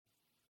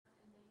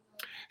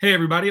Hey,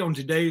 everybody. On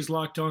today's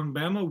Locked On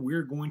Bama,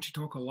 we're going to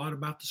talk a lot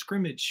about the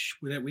scrimmage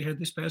that we had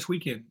this past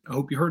weekend. I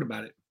hope you heard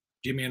about it.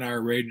 Jimmy and I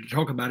are ready to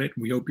talk about it.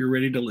 We hope you're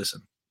ready to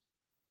listen.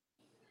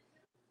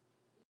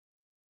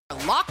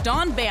 Locked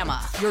On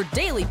Bama, your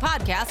daily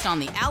podcast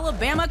on the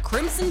Alabama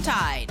Crimson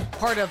Tide.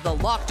 Part of the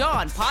Locked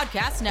On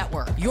Podcast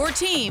Network, your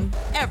team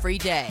every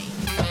day.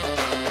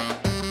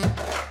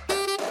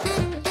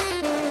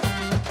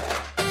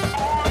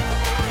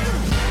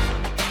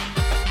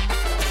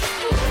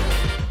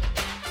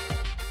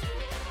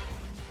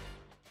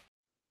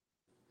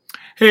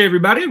 Hey,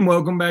 everybody, and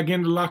welcome back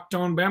into Locked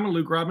On Bama.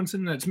 Luke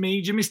Robinson, that's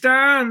me. Jimmy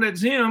Stein,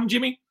 that's him.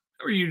 Jimmy,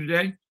 how are you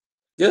today?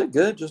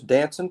 Good. Just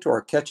dancing to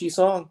our catchy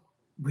song.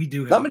 We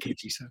do have a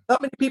catchy song.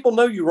 Not many people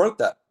know you wrote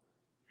that.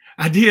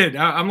 I did.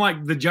 I'm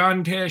like the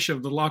John Tesh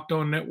of the Locked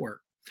On Network.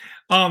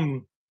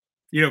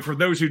 For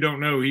those who don't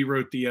know, he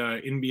wrote the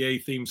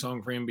NBA theme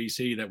song for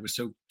NBC that was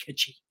so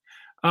catchy.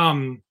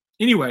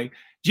 Anyway,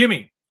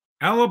 Jimmy,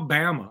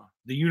 Alabama,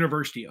 the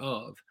University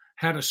of,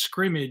 had a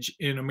scrimmage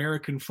in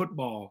American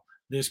football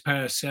this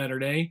past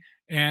Saturday.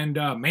 And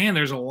man,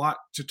 there's a lot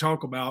to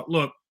talk about.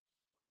 Look,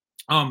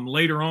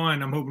 later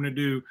on, I'm hoping to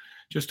do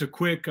just a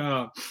quick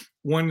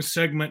one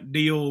segment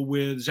deal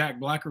with Zach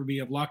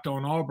Blackerby of Locked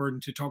On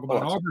Auburn to talk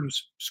about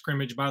Auburn's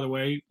scrimmage, by the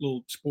way,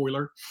 little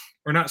spoiler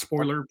or not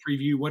spoiler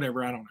preview,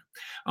 whatever. I don't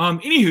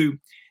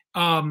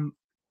know.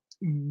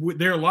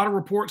 There are a lot of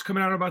reports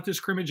coming out about this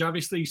scrimmage.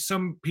 Obviously,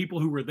 some people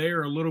who were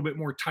there are a little bit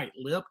more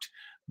tight-lipped,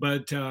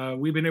 but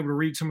we've been able to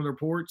read some of the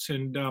reports,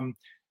 and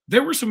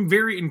there were some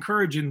very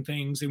encouraging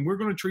things, and we're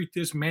going to treat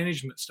this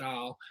management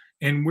style,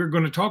 and we're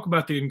going to talk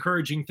about the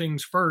encouraging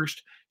things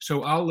first.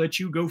 So I'll let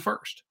you go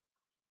first.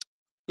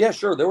 Yeah,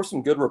 sure. There were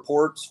some good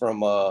reports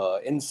from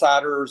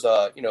insiders.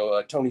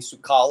 Tony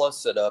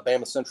Tsoukalas at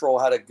Bama Central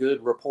had a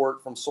good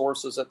report from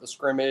sources at the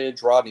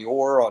scrimmage. Rodney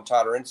Orr on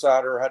Tighter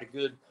Insider had a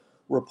good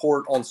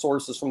report on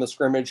sources from the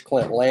scrimmage.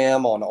 Clint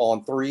Lamb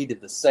on 3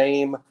 did the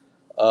same.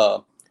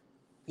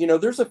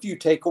 There's a few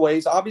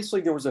takeaways. Obviously,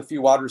 there was a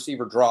few wide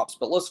receiver drops,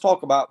 but let's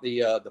talk about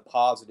the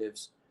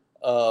positives.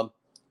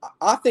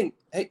 I think,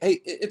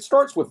 it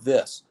starts with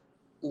this.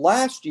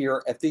 Last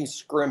year at these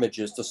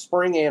scrimmages, the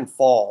spring and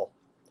fall,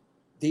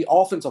 the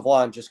offensive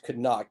line just could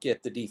not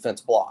get the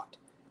defense blocked.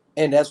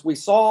 And as we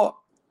saw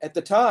at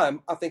the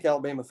time, I think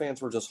Alabama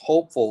fans were just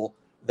hopeful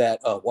that,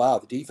 wow,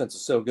 the defense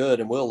is so good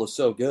and Will is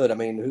so good. I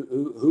mean,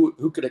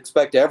 who could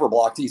expect to ever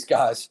block these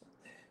guys?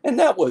 And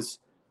that was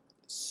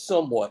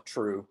somewhat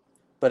true.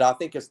 But I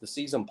think as the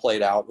season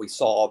played out, we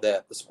saw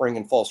that the spring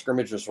and fall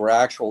scrimmages were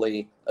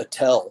actually a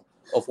tell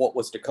of what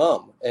was to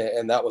come.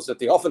 And that was that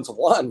the offensive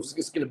line was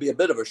just going to be a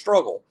bit of a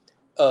struggle.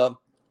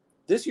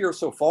 This year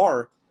so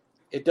far,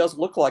 it does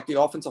look like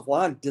the offensive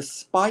line,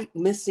 despite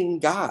missing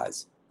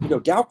guys,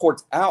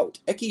 Dalcourt's out,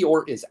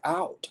 Ekiyor is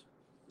out.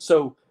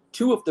 So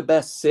 2 of the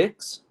best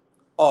 6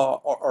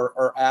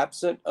 are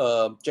absent.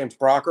 James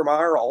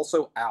Brockermeyer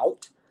also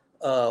out.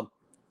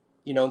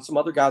 And some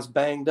other guys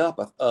banged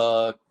up.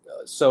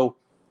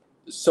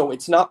 So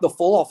it's not the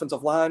full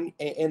offensive line,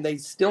 and they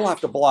still have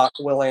to block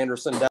Will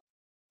Anderson,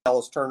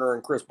 Dallas Turner,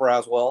 and Chris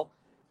Braswell.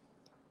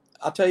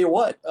 I'll tell you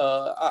what,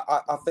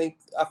 I think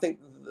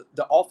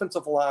the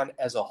offensive line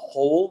as a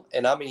whole,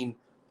 and I mean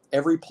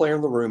every player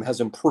in the room, has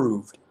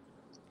improved,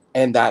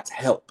 and that's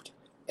helped.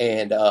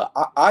 And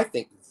I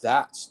think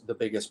that's the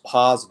biggest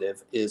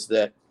positive, is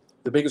that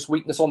the biggest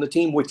weakness on the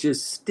team, which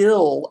is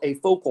still a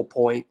focal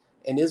point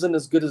and isn't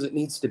as good as it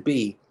needs to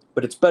be,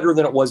 but it's better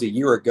than it was a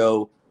year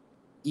ago,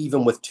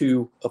 even with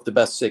 2 of the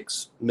best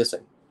 6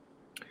 missing.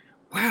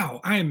 Wow.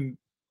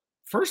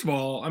 First of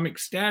all, I'm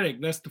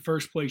ecstatic. That's the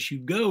first place you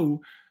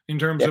go in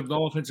terms of the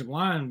offensive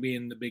line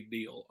being the big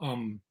deal.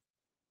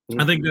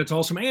 I think that's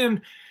awesome.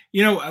 And,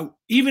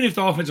 even if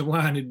the offensive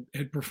line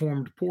had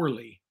performed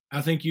poorly,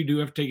 I think you do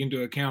have to take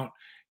into account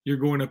you're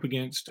going up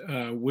against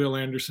Will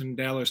Anderson,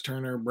 Dallas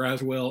Turner,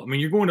 Braswell. I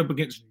mean, you're going up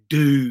against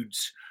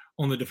dudes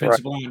on the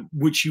defensive line,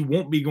 which you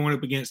won't be going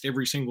up against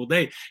every single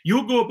day.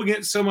 You'll go up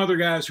against some other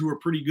guys who are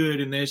pretty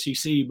good in the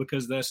SEC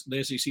because the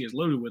SEC is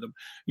loaded with them.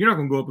 You're not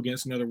going to go up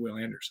against another Will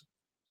Anderson.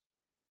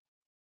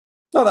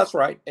 No, that's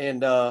right.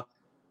 And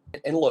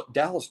look,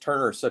 Dallas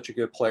Turner is such a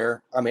good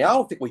player. I mean, I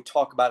don't think we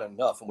talk about it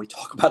enough, and we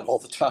talk about it all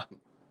the time.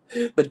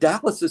 But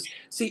Dallas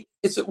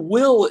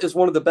Will is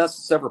one of the best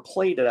that's ever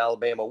played at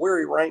Alabama. Where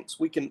he ranks,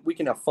 we can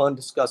have fun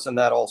discussing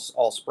that all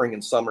spring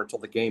and summer until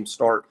the games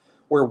start,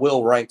 where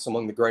Will ranks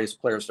among the greatest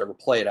players to ever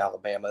play at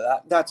Alabama.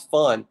 That's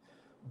fun.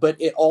 But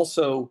it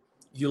also,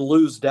 you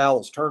lose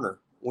Dallas Turner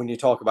when you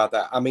talk about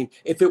that. I mean,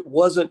 if it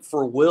wasn't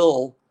for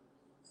Will,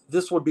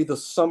 this would be the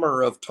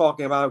summer of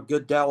talking about how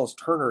good Dallas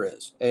Turner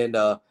is. And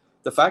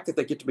the fact that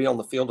they get to be on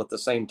the field at the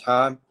same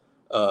time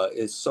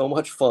is so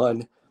much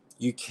fun.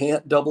 You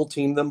can't double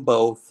team them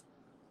both.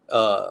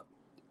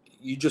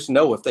 You just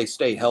know if they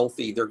stay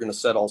healthy, they're going to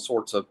set all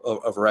sorts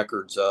of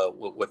records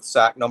with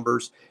sack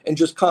numbers and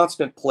just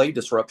constant play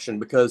disruption,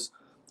 because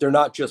they're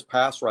not just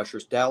pass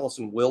rushers. Dallas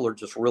and Will are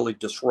just really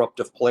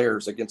disruptive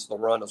players against the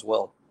run as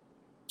well.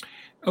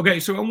 Okay,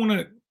 so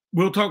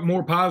we'll talk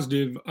more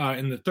positive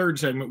in the third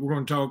segment. We're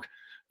going to talk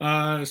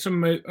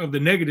some of the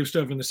negative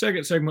stuff in the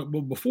second segment.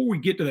 But before we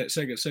get to that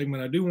second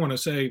segment, I do want to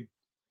say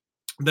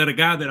that a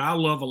guy that I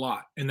love a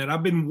lot and that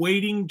I've been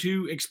waiting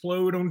to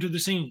explode onto the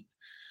scene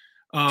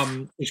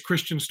is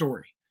Christian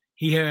Story.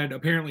 He had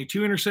apparently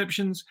 2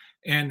 interceptions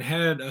and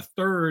had a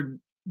third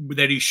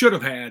that he should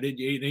have had. He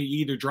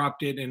either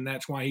dropped it, and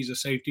that's why he's a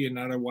safety and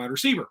not a wide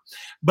receiver.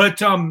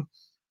 But I'm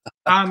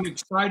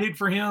excited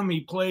for him.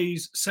 He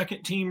plays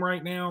second team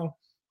right now.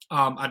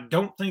 I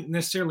don't think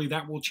necessarily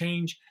that will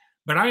change,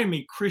 but I am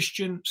a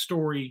Christian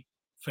Story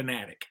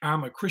fanatic.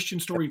 I'm a Christian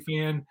Story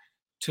fan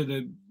to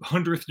the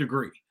 100th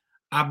degree.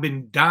 I've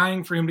been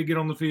dying for him to get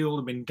on the field.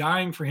 I've been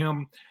dying for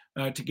him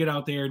to get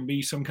out there and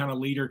be some kind of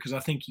leader because I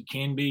think he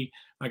can be.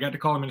 I got to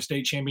call him in a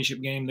state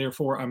championship game.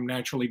 Therefore, I'm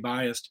naturally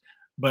biased.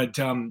 But,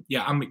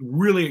 yeah, I'm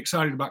really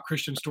excited about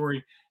Christian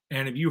Story.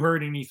 And have you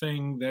heard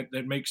anything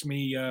that makes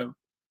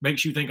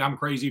you think I'm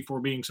crazy for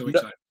being so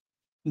excited?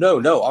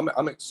 No,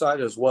 I'm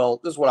excited as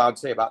well. This is what I would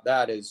say about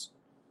that is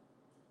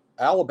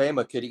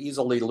Alabama could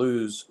easily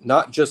lose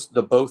not just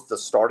both the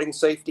starting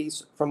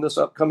safeties from this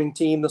upcoming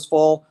team this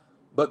fall,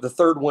 but the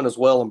third one as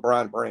well in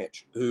Brian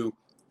Branch, who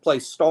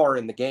plays star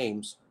in the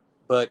games.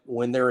 But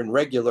when they're in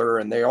regular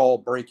and they all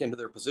break into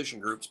their position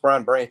groups,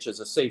 Brian Branch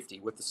is a safety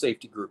with the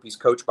safety group. He's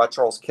coached by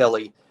Charles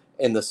Kelly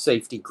in the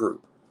safety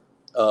group.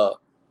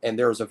 And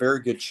there's a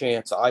very good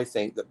chance, I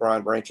think, that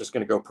Brian Branch is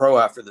going to go pro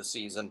after the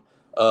season.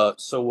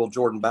 So will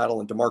Jordan Battle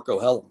and DeMarco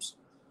Helms.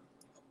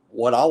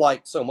 What I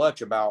like so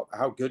much about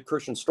how good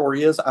Christian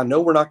Story is, I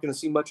know we're not going to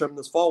see much of him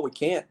this fall. We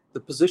can't.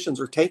 The positions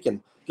are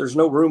taken. There's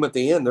no room at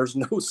the end. There's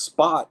no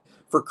spot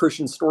for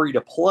Christian Story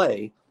to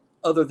play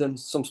other than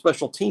some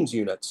special teams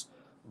units.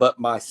 But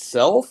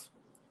myself,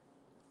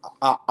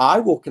 I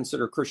will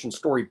consider Christian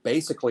Story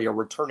basically a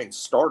returning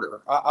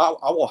starter. I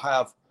will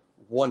have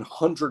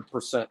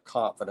 100%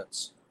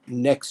 confidence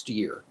next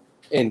year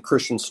in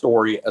Christian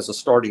Story as a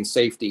starting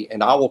safety,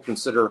 and I will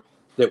consider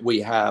that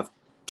we have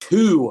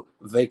 2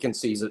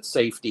 vacancies at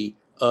safety,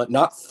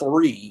 not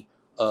 3,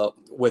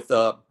 with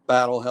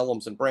Battle,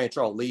 Helms, and Branch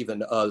all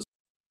leaving.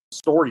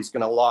 Story's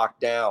going to lock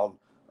down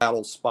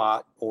Battle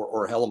spot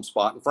or Helm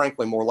spot, and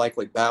frankly, more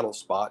likely Battle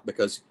spot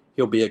because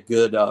he'll be a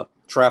good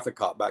traffic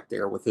cop back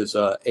there with his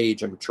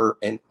age and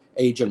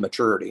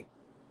maturity.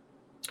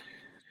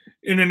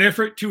 In an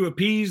effort to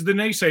appease the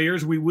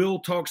naysayers, we will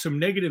talk some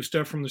negative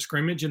stuff from the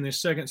scrimmage in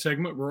this second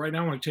segment. But right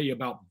now, I want to tell you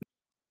about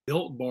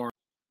Built Bar.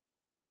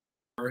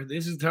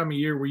 This is the time of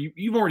year where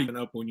you've already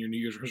given up on your New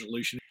Year's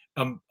resolution,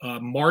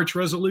 March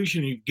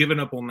resolution. You've given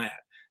up on that,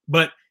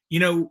 but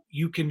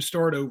you can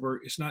start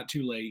over. It's not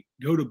too late.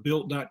 Go to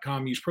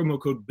built.com. Use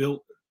promo code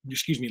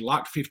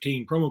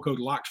LOCKED15, promo code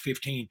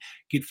LOCKED15.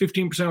 Get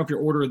 15% off your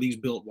order of these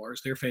Built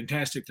Bars. They're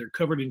fantastic. They're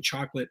covered in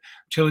chocolate.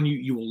 I'm telling you,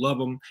 you will love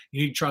them.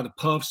 You need to try the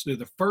Puffs. They're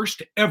the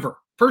first ever,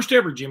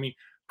 Jimmy,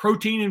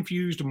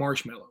 protein-infused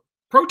marshmallow.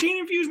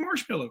 Protein-infused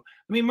marshmallow.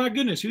 I mean, my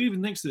goodness, who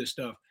even thinks of this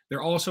stuff?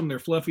 They're awesome. They're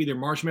fluffy. They're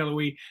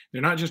marshmallowy.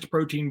 They're not just a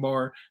protein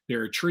bar.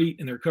 They're a treat,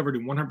 and they're covered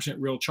in 100%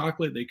 real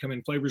chocolate. They come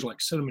in flavors like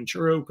cinnamon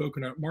churro,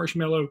 coconut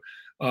marshmallow,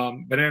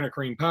 banana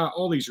cream pie.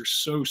 All these are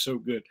so, so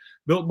good.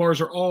 Built Bars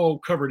are all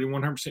covered in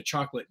 100%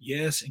 chocolate.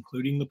 Yes,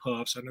 including the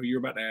Puffs. I know you're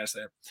about to ask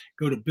that.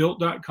 Go to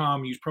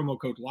built.com. Use promo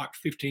code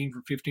LOCKED15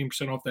 for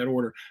 15% off that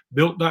order.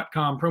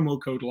 Built.com,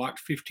 promo code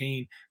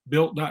LOCKED15.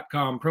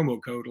 Built.com,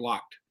 promo code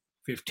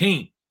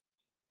LOCKED15.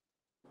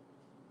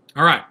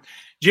 All right,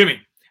 Jimmy.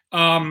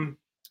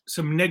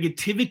 Some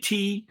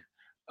negativity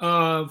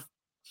of,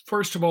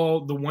 first of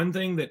all, the one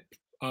thing that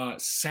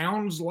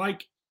sounds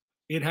like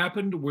it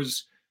happened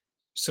was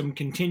some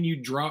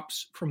continued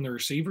drops from the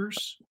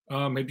receivers.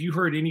 Have you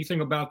heard anything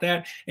about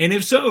that? And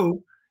if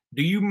so,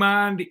 do you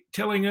mind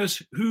telling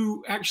us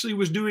who actually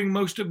was doing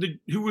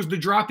who was the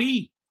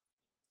droppee?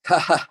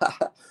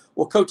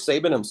 Well, Coach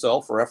Saban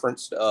himself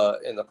referenced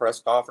in the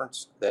press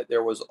conference that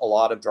there was a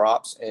lot of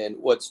drops. And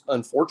what's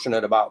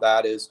unfortunate about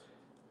that is,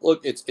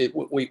 look,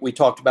 we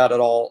talked about it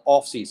all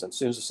off season. As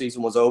soon as the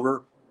season was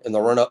over in the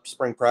run up to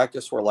spring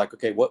practice, we're like,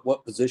 okay,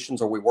 what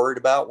positions are we worried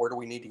about? Where do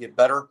we need to get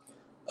better?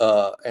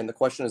 And the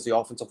question is the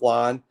offensive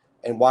line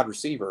and wide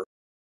receiver.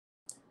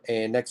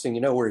 And next thing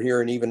you know, we're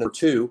hearing even or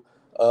 2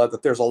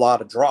 that there's a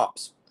lot of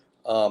drops.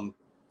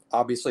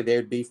 Obviously, they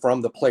would be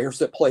from the players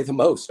that play the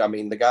most. I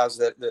mean, the guys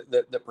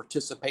that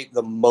participate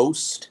the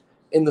most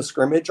in the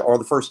scrimmage are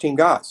the first team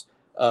guys.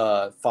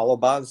 Followed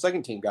by the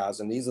second team guys.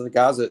 And these are the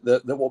guys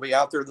that will be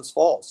out there this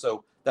fall.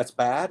 So that's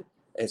bad.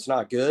 It's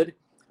not good.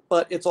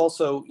 But it's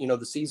also,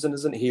 the season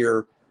isn't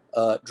here.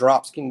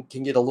 Drops can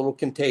get a little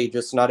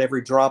contagious. Not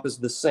every drop is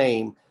the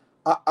same.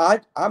 I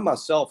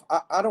myself,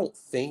 I don't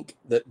think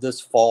that this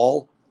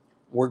fall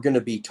we're going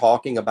to be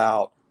talking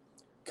about,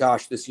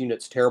 gosh, this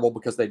unit's terrible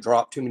because they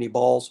dropped too many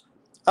balls.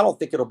 I don't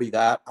think it'll be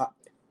that.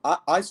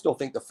 I still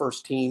think the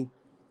first team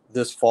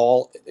this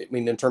fall, I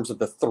mean, in terms of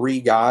the 3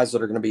 guys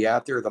that are going to be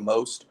out there the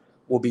most,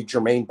 will be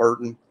Jermaine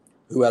Burton,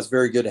 who has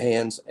very good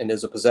hands and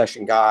is a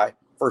possession guy,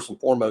 first and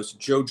foremost.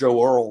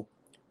 JoJo Earl,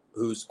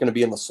 who's going to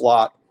be in the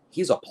slot.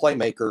 He's a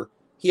playmaker.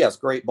 He has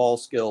great ball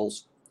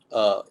skills.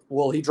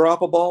 Will he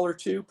drop a ball or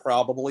two?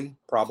 Probably.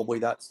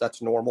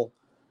 That's normal.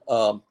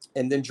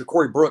 And then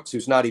Ja'Cory Brooks,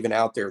 who's not even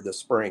out there this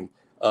spring,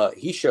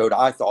 he showed,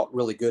 I thought,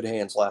 really good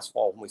hands last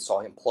fall when we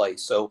saw him play.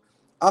 So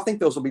I think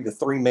those will be the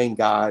three main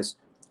guys.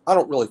 I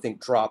don't really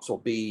think drops will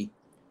be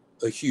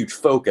a huge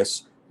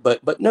focus,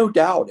 but no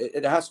doubt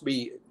it has to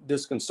be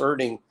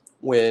disconcerting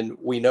when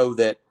we know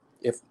that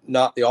if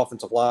not the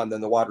offensive line,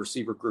 then the wide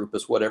receiver group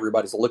is what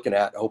everybody's looking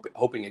at,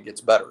 hoping it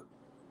gets better.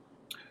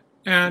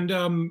 And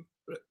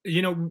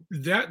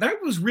that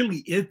was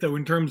really it, though,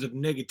 in terms of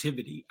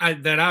negativity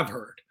that I've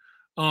heard,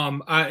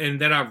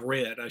 and that I've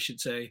read, I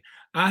should say.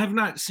 I have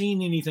not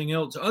seen anything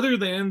else other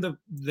than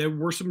there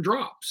were some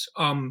drops.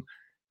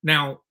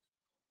 Now,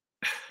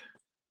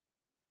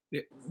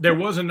 there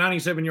was a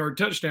 97-yard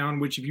touchdown,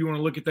 which if you want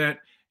to look at that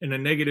in a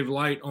negative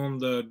light on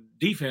the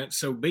defense,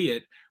 so be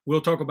it.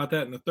 We'll talk about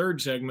that in the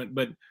third segment.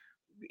 But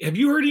have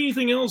you heard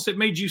anything else that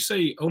made you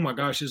say, oh, my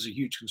gosh, this is a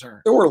huge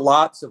concern? There were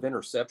lots of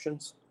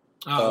interceptions.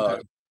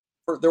 Okay.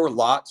 There were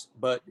lots,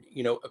 but,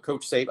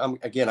 Coach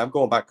Saban, I'm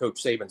going by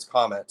Coach Saban's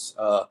comments.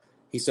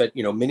 He said,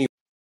 many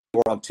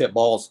were on tip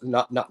balls,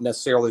 not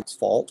necessarily its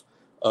fault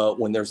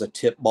when there's a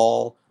tip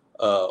ball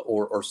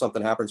or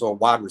something happens, or a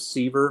wide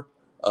receiver.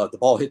 The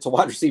ball hits a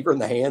wide receiver in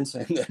the hands,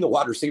 and then the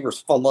wide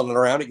receiver's fumbling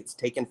around. It gets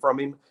taken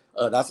from him.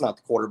 That's not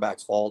the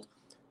quarterback's fault.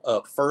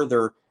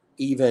 Further,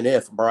 even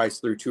if Bryce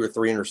threw 2 or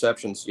 3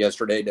 interceptions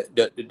yesterday,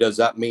 does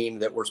that mean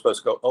that we're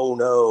supposed to go, oh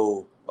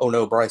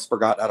no, Bryce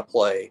forgot how to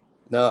play?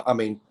 No, I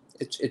mean,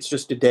 it's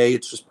just a day.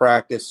 It's just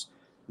practice.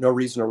 No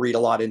reason to read a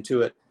lot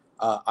into it.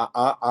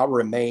 I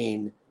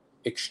remain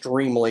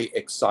extremely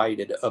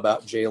excited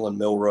about Jalen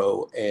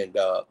Milroe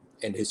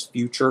and his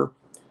future.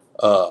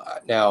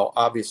 Now,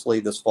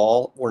 obviously, this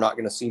fall, we're not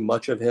going to see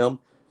much of him.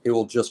 He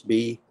will just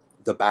be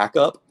the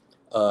backup.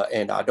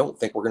 And I don't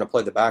think we're going to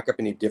play the backup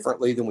any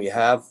differently than we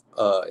have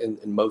in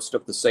most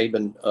of the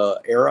Saban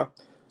era.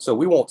 So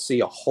we won't see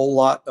a whole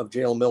lot of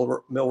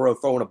Jalen Milroe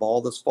throwing a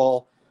ball this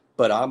fall.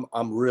 But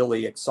I'm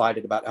really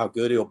excited about how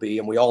good he'll be.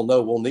 And we all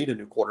know we'll need a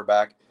new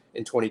quarterback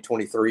in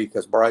 2023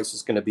 because Bryce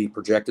is going to be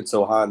projected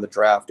so high in the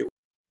draft. It would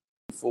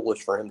be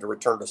foolish for him to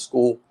return to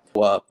school.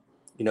 The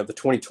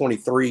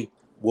 2023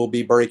 will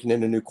be breaking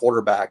in a new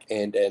quarterback.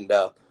 And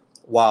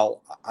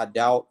while I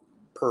doubt,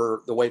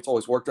 per the way it's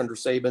always worked under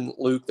Saban,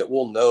 Luke, that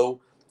we'll know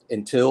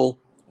until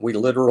we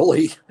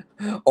literally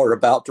are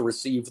about to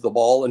receive the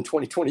ball in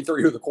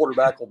 2023 who the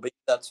quarterback will be.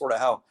 That's sort of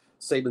how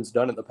Saban's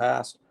done in the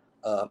past.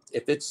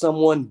 If it's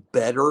someone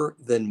better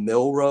than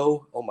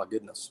Milroe, oh my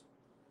goodness,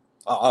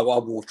 I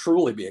will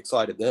truly be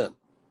excited then.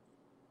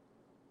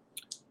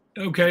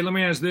 Okay, let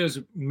me ask this: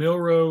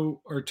 Milroe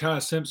or Ty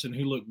Simpson,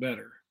 who looked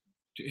better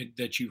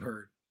that you've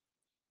heard?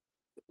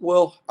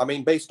 Well, I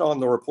mean, based on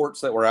the reports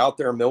that were out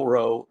there,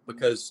 Milroe,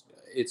 because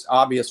it's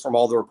obvious from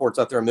all the reports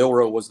out there,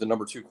 Milroe was the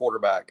number 2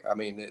 quarterback. I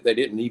mean, they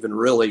didn't even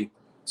really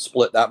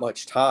split that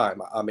much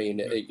time. I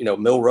mean,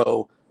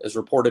 Milroe is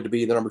reported to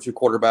be the number 2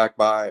 quarterback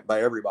by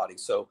everybody.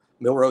 So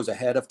Milroe's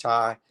ahead of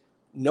Ty.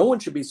 No one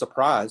should be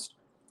surprised.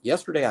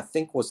 Yesterday, I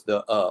think, was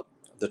the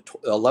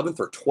 11th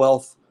or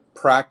 12th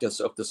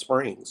practice of the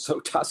spring. So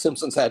Ty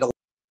Simpson's had 11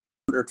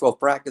 or 12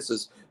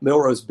 practices.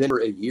 Milroe's been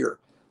for a year.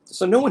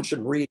 So no one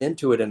should read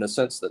into it in a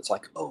sense that's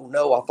like, oh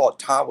no, I thought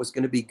Ty was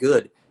going to be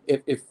good.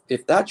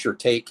 If that's your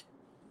take,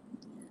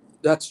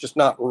 that's just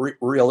not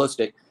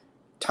realistic.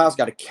 Ty's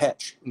got to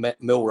catch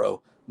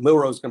Milroe.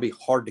 Milroe's going to be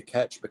hard to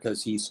catch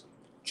because he's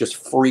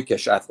just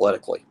freakish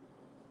athletically.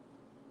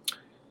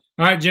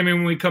 All right, Jimmy,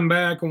 when we come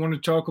back, I want to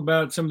talk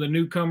about some of the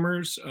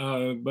newcomers,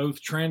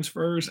 both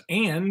transfers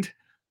and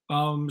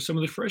some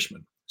of the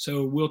freshmen.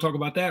 So we'll talk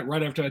about that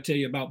right after I tell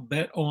you about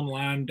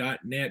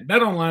betonline.net.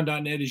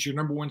 Betonline.net is your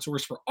number one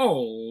source for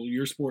all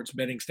your sports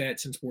betting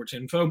stats and sports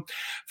info.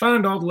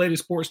 Find all the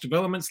latest sports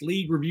developments,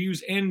 league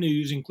reviews, and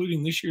news,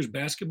 including this year's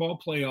basketball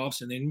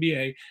playoffs in the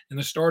NBA and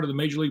the start of the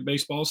Major League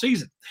Baseball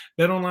season.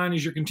 BetOnline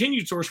is your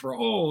continued source for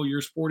all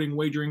your sporting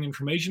wagering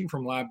information,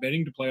 from live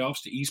betting to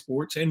playoffs to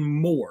esports and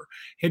more.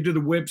 Head to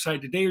the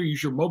website today or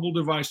use your mobile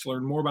device to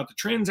learn more about the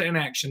trends and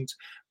actions.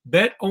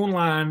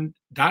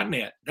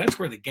 BetOnline.net. That's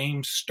where the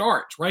game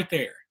starts, right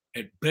there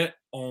at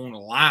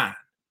BetOnline.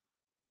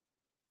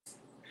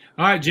 All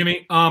right,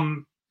 Jimmy.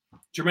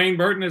 Jermaine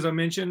Burton, as I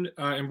mentioned,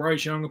 and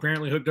Bryce Young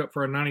apparently hooked up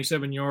for a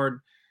 97-yard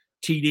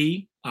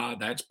TD.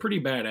 That's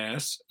pretty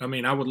badass. I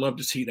mean, I would love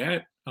to see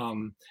that.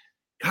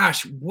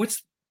 Gosh,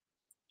 what's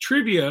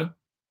trivia?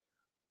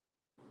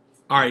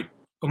 All right.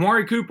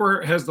 Amari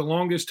Cooper has the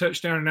longest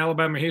touchdown in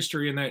Alabama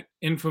history in that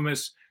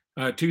infamous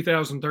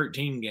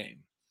 2013 game.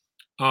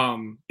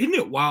 Isn't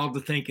it wild to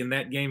think in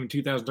that game in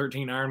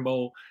 2013 Iron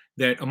Bowl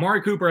that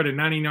Amari Cooper had a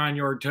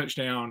 99-yard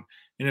touchdown,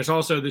 and it's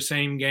also the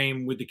same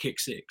game with the kick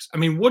six? I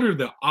mean, what are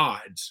the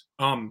odds?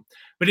 But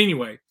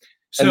anyway,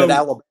 so and then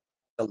Alabama,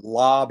 the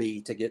lobby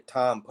to get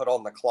time put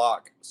on the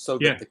clock so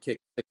that the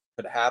kick six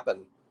could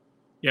happen.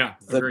 Yeah,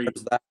 agreed.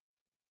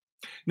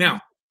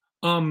 Now,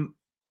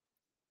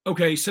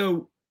 okay,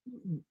 so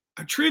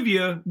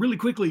trivia really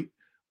quickly.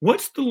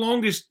 What's the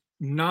longest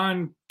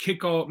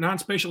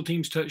non-special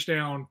teams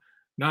touchdown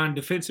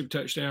non-defensive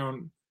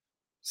touchdown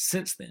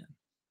since then?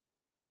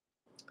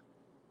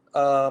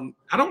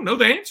 I don't know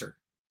the answer.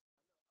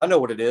 I know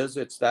what it is.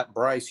 It's that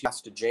Bryce Young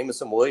to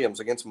Jameson Williams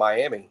against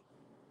Miami.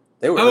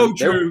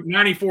 True.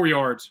 94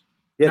 yards.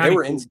 Yeah,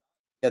 94.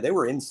 They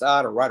were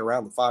inside or right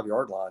around the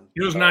 5-yard line.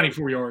 It was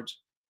 94 yards.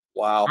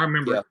 Wow. I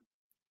remember. Yeah.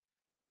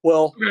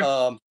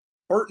 Well,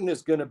 Burton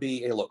is going to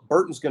be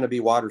Burton's going to be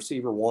wide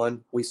receiver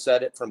 1. We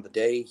said it from the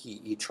day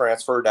he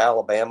transferred to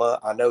Alabama.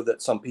 I know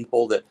that some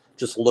people that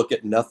just look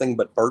at nothing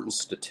but Burton's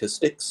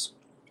statistics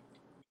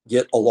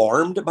get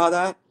alarmed by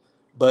that,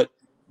 but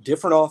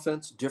different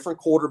offense, different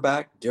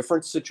quarterback,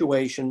 different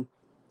situation.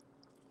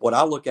 What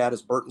I look at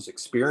is Burton's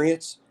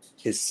experience,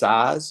 his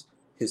size,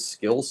 his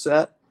skill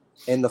set,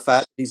 and the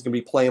fact that he's going to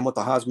be playing with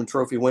the Heisman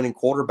Trophy winning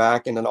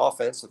quarterback in an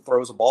offense that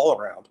throws a ball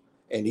around,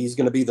 and he's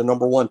going to be the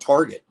number 1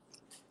 target.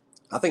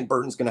 I think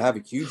Burton's going to have a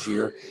huge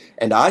year,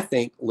 and I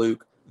think,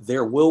 Luke,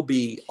 there will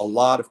be a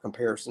lot of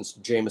comparisons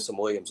to Jameson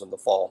Williams in the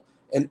fall,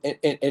 and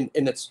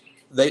it's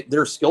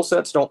their skill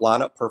sets don't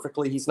line up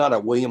perfectly. He's not a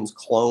Williams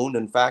clone.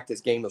 In fact,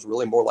 his game is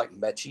really more like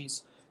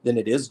Mechie's than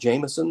it is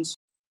Jameson's.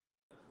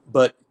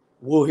 But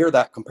we'll hear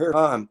that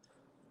comparison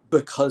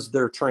because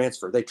they're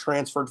transferred. They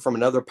transferred from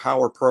another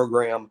power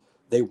program.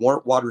 They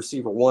weren't wide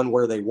receiver 1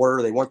 where they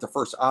were. They weren't the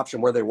first option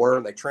where they were.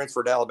 And they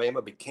transferred to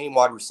Alabama, became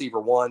wide receiver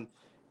 1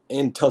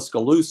 in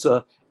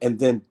Tuscaloosa, and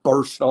then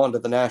burst onto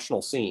the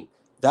national scene.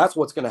 That's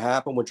what's going to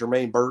happen with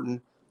Jermaine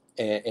Burton.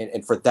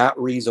 And for that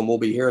reason, we'll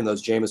be hearing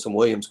those Jameson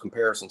Williams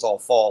comparisons all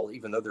fall,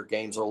 even though their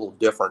games are a little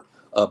different.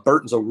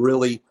 Burton's a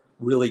really,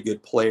 really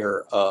good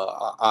player.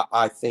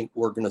 I think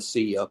we're going to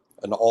see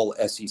an all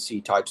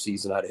SEC type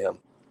season out of him.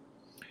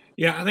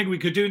 Yeah, I think we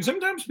could do. And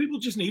sometimes people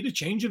just need a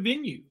change of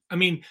venue. I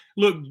mean,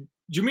 look,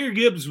 Jahmyr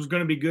Gibbs was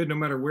going to be good no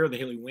matter where the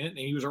hell he went, and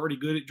he was already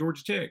good at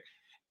Georgia Tech.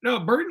 No,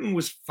 Burton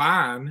was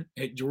fine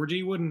at Georgia.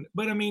 He wouldn't,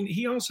 but I mean,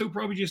 he also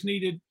probably just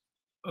needed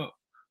a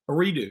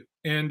redo.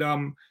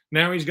 And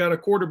now he's got a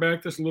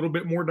quarterback that's a little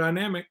bit more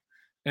dynamic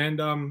and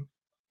an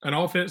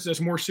offense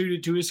that's more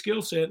suited to his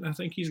skill set. And I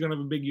think he's going to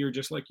have a big year,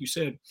 just like you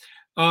said.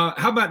 How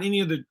about any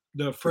of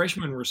the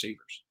freshman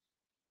receivers?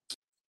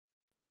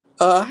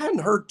 I hadn't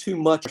heard too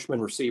much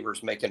freshman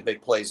receivers making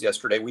big plays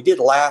yesterday. We did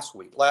last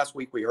week. Last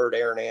week we heard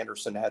Aaron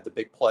Anderson had the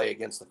big play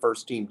against the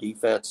first team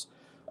defense.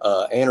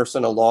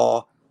 Anderson, a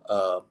law.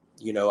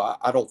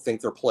 I don't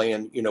think they're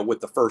playing, with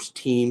the first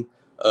team,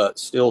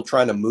 still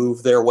trying to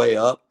move their way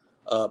up.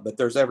 But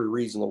there's every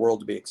reason in the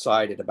world to be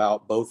excited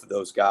about both of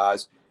those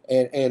guys.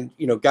 And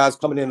guys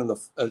coming in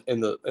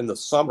the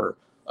summer.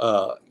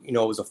 It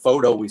was a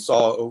photo we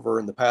saw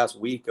over in the past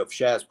week of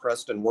Shaz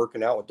Preston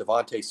working out with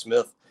Devontae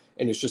Smith,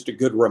 and it's just a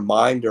good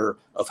reminder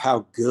of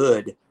how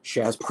good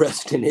Shaz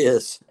Preston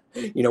is.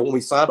 When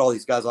we signed all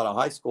these guys out of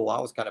high school, I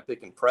was kind of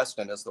picking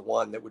Preston as the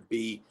one that would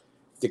be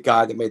the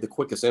guy that made the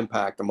quickest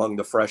impact among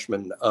the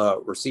freshman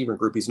receiving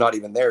group. He's not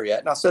even there yet.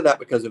 And I said that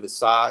because of his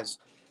size,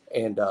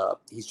 and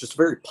he's just a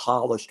very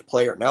polished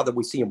player. Now that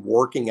we see him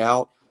working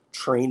out,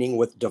 training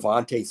with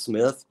Devontae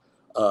Smith,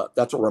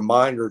 that's a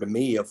reminder to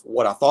me of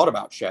what I thought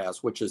about Shaz,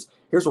 which is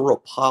here's a real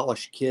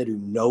polished kid who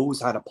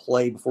knows how to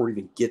play before he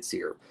even gets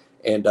here.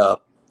 And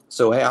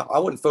so, hey, I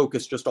wouldn't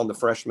focus just on the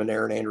freshmen,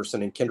 Aaron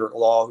Anderson and Kendrick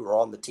Law, who are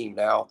on the team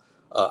now.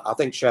 I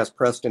think Shaz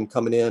Preston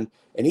coming in,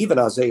 and even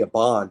Isaiah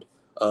Bond,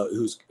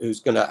 who's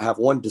going to have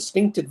one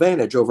distinct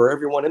advantage over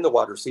everyone in the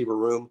wide receiver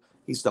room.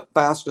 He's the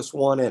fastest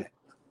one in it.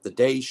 The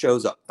day he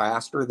shows up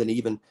faster than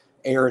even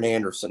Aaron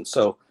Anderson.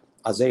 So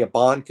Isaiah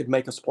Bond could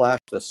make a splash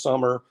this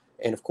summer.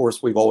 And, of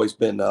course, I've always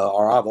been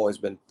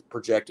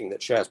projecting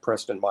that Shaz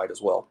Preston might as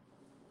well.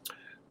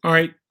 All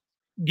right.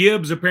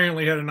 Gibbs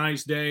apparently had a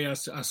nice day. I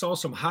saw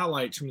some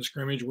highlights from the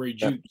scrimmage where he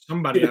juked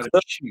somebody out of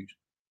his shoes.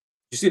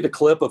 You see the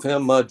clip of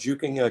him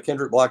juking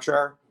Kendrick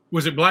Blackshire?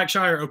 Was it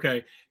Blackshire?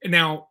 Okay. And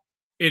now,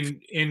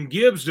 in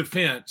Gibbs'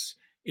 defense,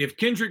 if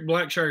Kendrick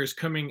Blackshire is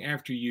coming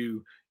after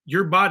you,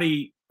 your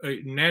body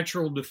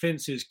natural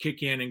defenses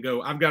kick in and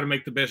go, I've got to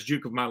make the best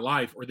juke of my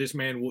life or this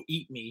man will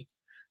eat me.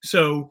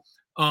 So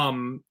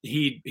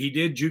he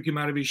did juke him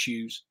out of his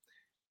shoes.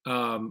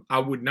 I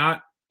would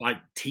not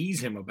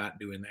tease him about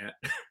doing that.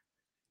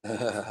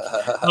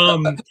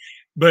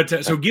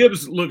 But so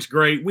Gibbs looks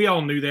great. We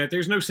all knew that.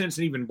 There's no sense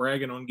in even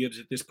bragging on Gibbs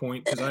at this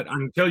point because I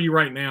can tell you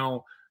right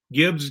now,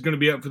 Gibbs is going to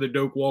be up for the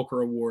Doak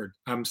Walker Award.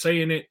 I'm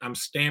saying it. I'm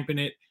stamping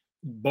it.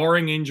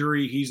 Barring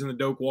injury, he's in the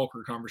Doak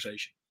Walker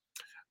conversation.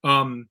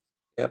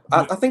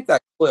 I think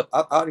that clip,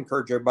 I'd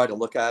encourage everybody to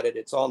look at it.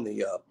 It's on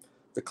the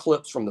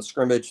clips from the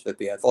scrimmage that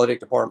the athletic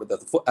department, that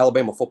the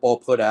Alabama football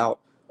put out,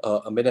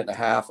 a minute and a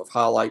half of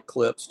highlight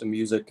clips to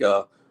music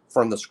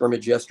from the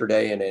scrimmage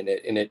yesterday. And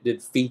it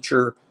did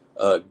feature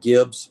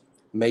Gibbs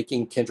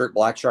making Kendrick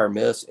Blackshire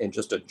miss in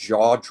just a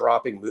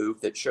jaw-dropping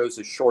move that shows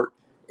his short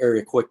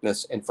area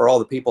quickness. And for all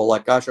the people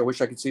like, gosh, I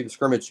wish I could see the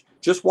scrimmage,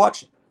 just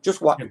watch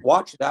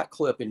that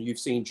clip and you've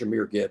seen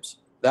Jahmyr Gibbs.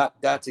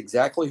 That's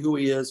exactly who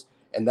he is,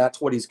 and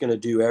that's what he's going to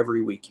do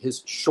every week.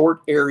 His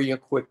short area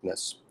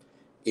quickness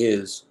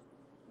is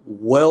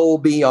well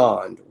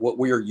beyond what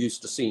we are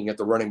used to seeing at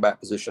the running back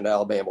position in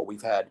Alabama.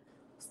 We've had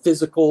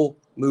physical,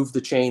 move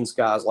the chains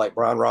guys like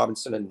Brian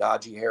Robinson and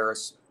Najee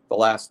Harris the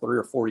last 3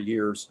 or 4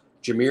 years.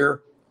 Jameer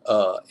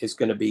is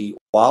going to be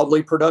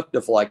wildly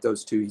productive like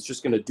those two. He's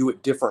just going to do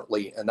it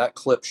differently, and that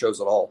clip shows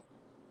it all.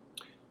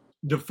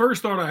 The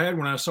first thought I had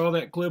when I saw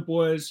that clip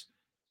was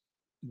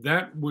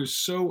that was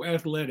so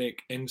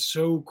athletic and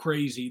so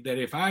crazy that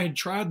if I had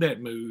tried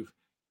that move,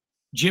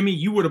 Jimmy,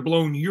 you would have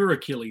blown your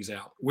Achilles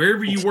out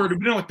wherever you were. To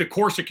be like the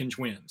Corsican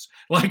twins.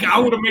 Like I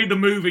would have made the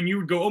move, and you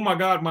would go, "Oh my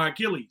God, my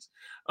Achilles."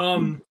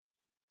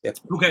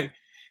 Okay,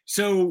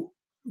 so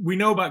we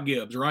know about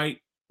Gibbs, right?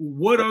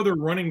 What other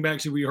running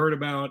backs have we heard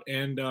about?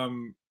 And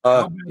how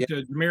about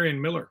Jamarian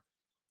Miller?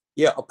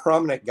 Yeah, a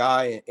prominent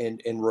guy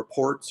in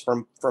reports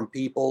from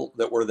people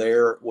that were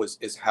there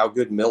is how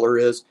good Miller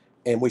is,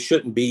 and we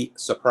shouldn't be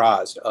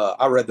surprised.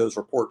 I read those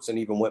reports and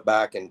even went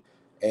back and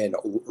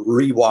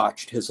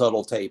rewatched his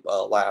huddle tape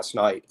last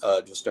night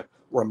just to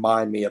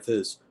remind me of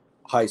his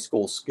high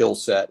school skill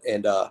set.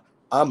 And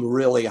I'm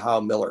really high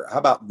on Miller. How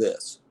about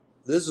this?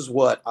 This is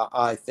what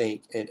I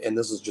think, and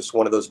this is just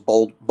one of those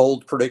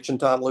bold prediction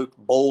time, Luke.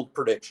 Bold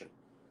prediction.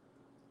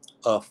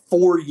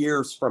 4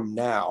 years from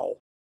now,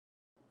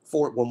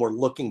 when we're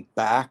looking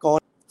back on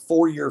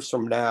 4 years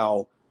from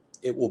now,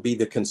 it will be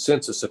the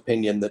consensus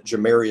opinion that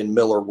Jamarian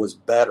Miller was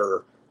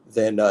better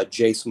than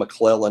Jace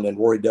McClellan and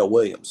Roydell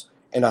Williams.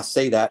 And I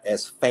say that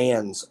as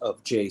fans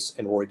of Jace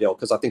and Roydell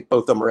because I think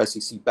both of them are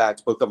SEC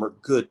backs. Both of them are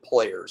good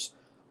players.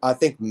 I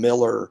think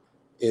Miller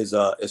is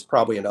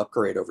probably an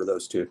upgrade over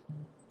those two.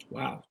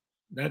 Wow,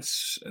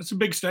 that's a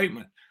big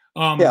statement.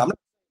 I'm not saying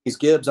he's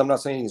Gibbs. I'm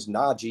not saying he's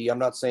Najee. I'm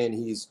not saying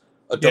he's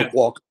a Doak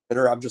Walker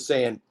winner. I'm just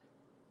saying,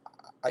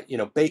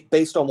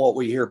 based on what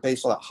we hear,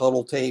 based on that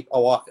huddle tape.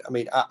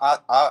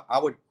 I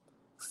would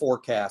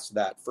forecast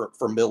that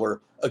for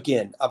Miller.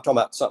 Again, I'm talking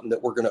about something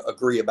that we're going to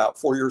agree about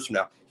 4 years from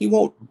now. He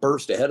won't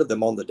burst ahead of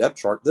them on the depth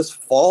chart. This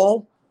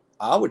fall,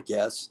 I would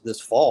guess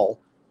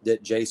that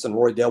Jason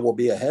Roydell will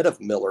be ahead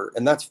of Miller,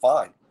 and that's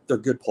fine. They're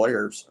good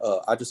players.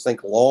 I just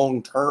think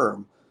long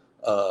term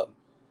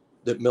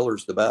that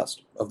Miller's the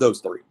best of those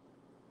three.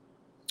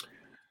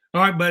 All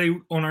right, buddy.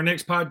 On our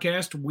next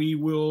podcast, we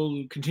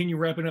will continue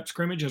wrapping up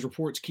scrimmage as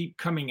reports keep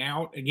coming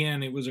out.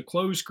 Again, it was a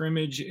closed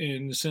scrimmage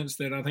in the sense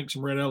that I think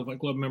some Red Elephant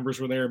Club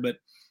members were there, but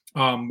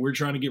we're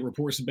trying to get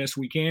reports the best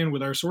we can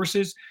with our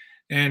sources.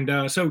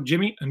 And so,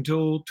 Jimmy,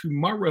 until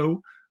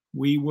tomorrow,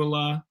 we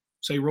will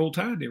say roll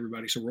tide to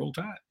everybody. So roll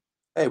tide.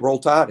 Hey, roll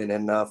tide. And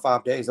in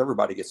 5 days,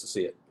 everybody gets to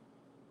see it.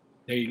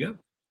 There you go.